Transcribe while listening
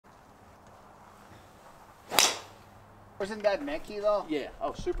Wasn't that necky though? Yeah.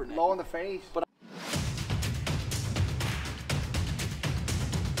 Oh, super necky. Low in the face. But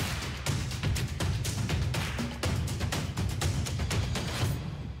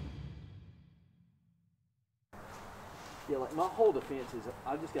yeah, like my whole defense is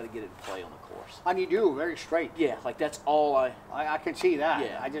I just got to get it in play on the course. And you do, very straight. Yeah, like that's all I can see that.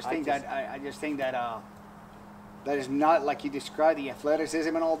 Yeah, I just think that that is not like you described the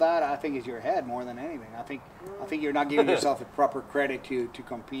athleticism and all that. I think it's your head more than anything. I think you're not giving yourself the proper credit to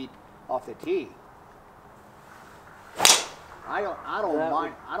compete off the tee. I don't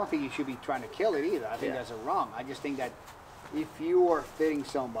mind. I don't think you should be trying to kill it either. I think that's wrong. I just think that if you are fitting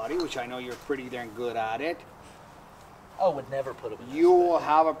somebody, which I know you're pretty darn good at it, I would never put them in. You will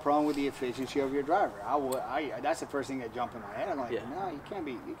have a problem with the efficiency of your driver. That's the first thing that jumped in my head. I'm like, no, you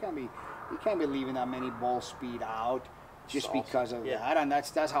can't be leaving that many ball speed out just because of that. And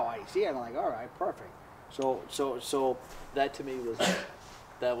that's how I see it. I'm like, all right, perfect. So that to me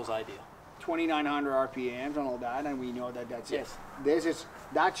was ideal. 2,900 RPMs and all that, and we know that that's it. This is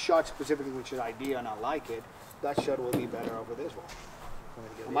that shot specifically, which is ideal, and I like it. That shot will be better over this one.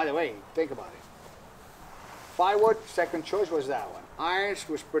 And by the way, think about it. 5-wood, second choice was that one. Irons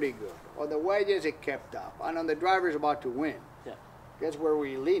was pretty good. On the wedges, it kept up. And on the driver's about to win. Yeah. Guess where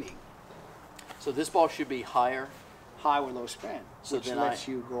we're leaning. So this ball should be higher. High with low spin. So which lets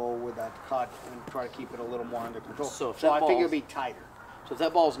you go with that cut and try to keep it a little more under control. So I think it'll be tighter. So if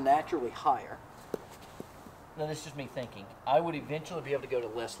that ball's naturally higher, now this is just me thinking, I would eventually be able to go to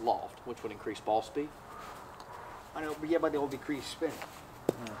less loft, which would increase ball speed. I know, yeah, but it will decrease spin.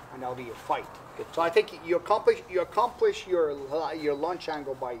 And that'll be a fight. So I think you accomplish your launch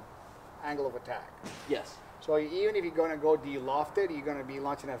angle by angle of attack. Yes. So even if you're going to go de-lofted, you're going to be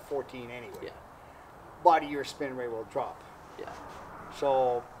launching at 14 anyway. Yeah. But your spin rate will drop. Yeah.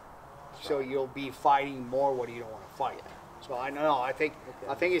 So you'll be fighting more what you don't want to fight. Yeah. So I know. I think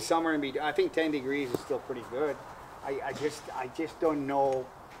it's somewhere in between. I think 10 degrees is still pretty good. I just don't know.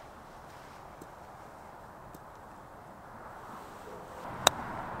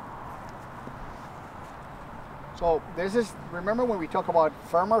 So this is, remember when we talk about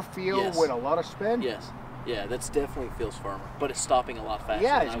firmer feel with a lot of spin? Yes. Yeah, that's definitely feels firmer, but it's stopping a lot faster.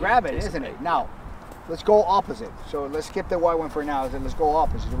 Yeah, it's grabbing, isn't it? Now, let's go opposite. So let's skip the white one for now, and let's go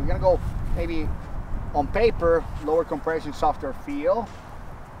opposite. So we're gonna go maybe on paper, lower compression, softer feel.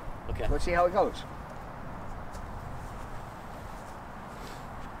 Okay. Let's see how it goes.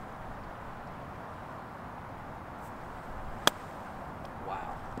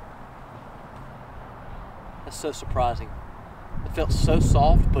 So surprising. It felt so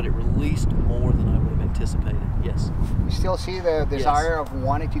soft, but it released more than I would have anticipated. Yes. You still see the desire of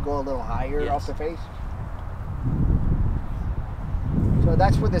wanting to go a little higher off the face? So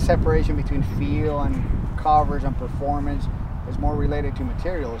that's where the separation between feel and covers and performance is more related to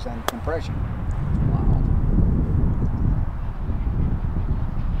materials than compression. Wow.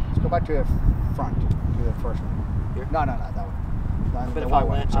 Let's go back to the front, to the first one. Here? No, that one. I bet if I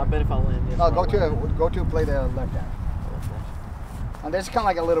land. Yes, no, go to play the left hand. And this is kind of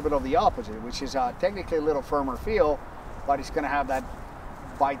like a little bit of the opposite, which is technically a little firmer feel, but it's going to have that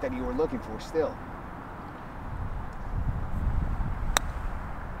bite that you were looking for still.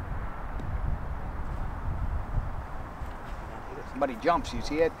 But it jumps, you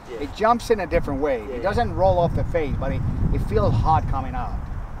see it? Yeah. It jumps in a different way. Yeah, it doesn't roll off the face, but it feels hot coming out.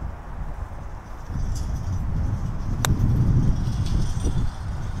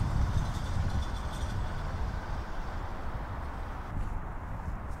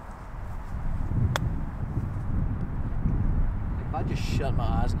 I just shut my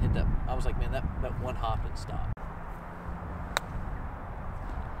eyes and hit that. I was like, man, that one hop and stop.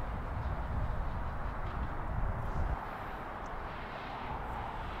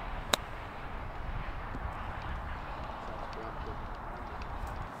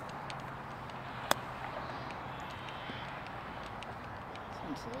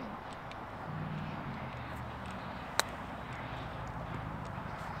 That's insane.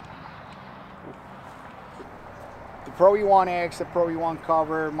 The Pro E1X, the Pro E1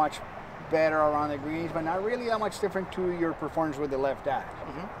 cover, much better around the greens, but not really that much different to your performance with the left dash.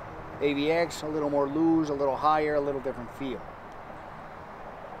 AVX, a little more loose, a little higher, a little different feel.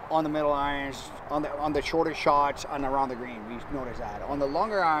 On the middle irons, on the shorter shots, and around the green, we noticed that. On the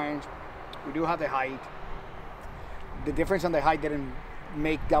longer irons, we do have the height. The difference on the height didn't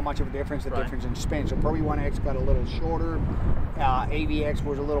make that much of a difference, the difference in spin. So Pro E1X got a little shorter, AVX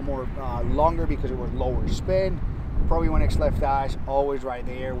was a little more longer because it was lower spin. Pro E1X left dash, always right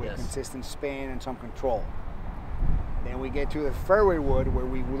there with consistent spin and some control. Then we get to the fairway wood where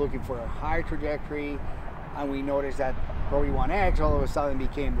we were looking for a higher trajectory, and we noticed that Pro V1X all of a sudden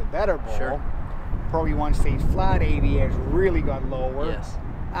became the better ball. Sure. Pro V1 stays flat, AVX really got lower. Yes.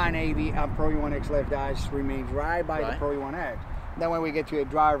 And Pro V1X left dash remains right by the Pro V1X. Then when we get to a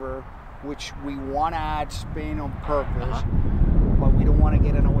driver, which we want to add spin on purpose, but we don't want to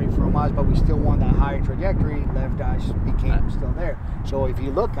get it away from us, but we still want that higher trajectory, left dash became still there. So if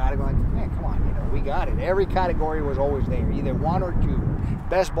you look at it, like, man, come on, you know, we got it. Every category was always there, either 1 or 2.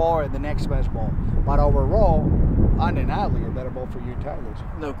 Best ball or the next best ball. But overall, undeniably a better ball for you,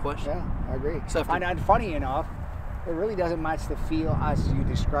 Titleist. No question. Yeah, I agree. So and funny enough, it really doesn't match the feel as you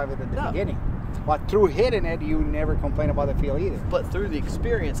described it at the beginning. But through hitting it, you never complain about the feel either. But through the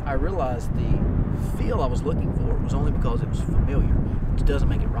experience, I realized the feel I was looking for was only because it was familiar, which doesn't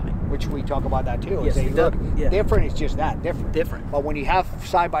make it right. Which we talk about that too. Yes, Say, look, different is just that, different. Different. But when you have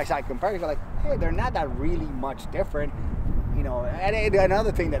side-by-side comparison, you're like, hey, they're not that really much different. You know, and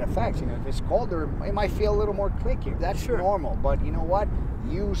another thing that affects, you know, if it's colder, it might feel a little more clicky. That's normal. But you know what?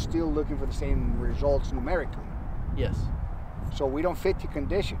 You still looking for the same results numerically. Yes. So we don't fit to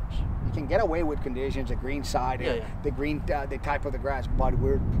conditions. You can get away with conditions, the green side, the green, the type of the grass, but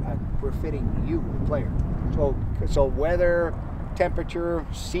we're fitting you, the player. So weather, temperature,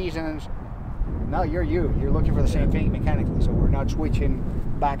 seasons. No, you're you. You're looking for the same thing mechanically. So we're not switching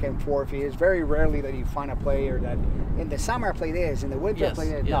back and forth. It's very rarely that you find a player that in the summer I play this, in the winter I play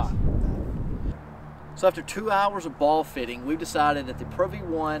this. No. So after 2 hours of ball fitting, we've decided that the Pro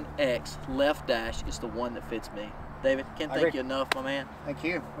V1X left dash is the one that fits me. David, can't thank you enough, my man. Thank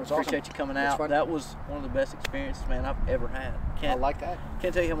you. Appreciate you coming out. That was one of the best experiences, man, I've ever had. I like that.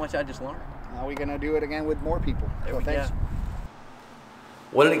 Can't tell you how much I just learned. Now we're gonna do it again with more people. There we go.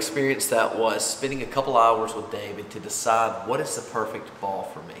 What an experience that was, spending a couple hours with David to decide what is the perfect ball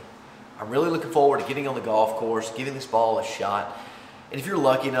for me. I'm really looking forward to getting on the golf course, giving this ball a shot. And if you're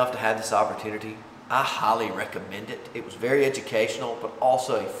lucky enough to have this opportunity, I highly recommend it. It was very educational, but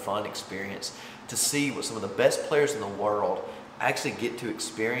also a fun experience to see what some of the best players in the world actually get to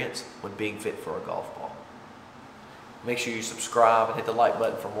experience when being fit for a golf ball. Make sure you subscribe and hit the like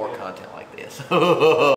button for more content like this.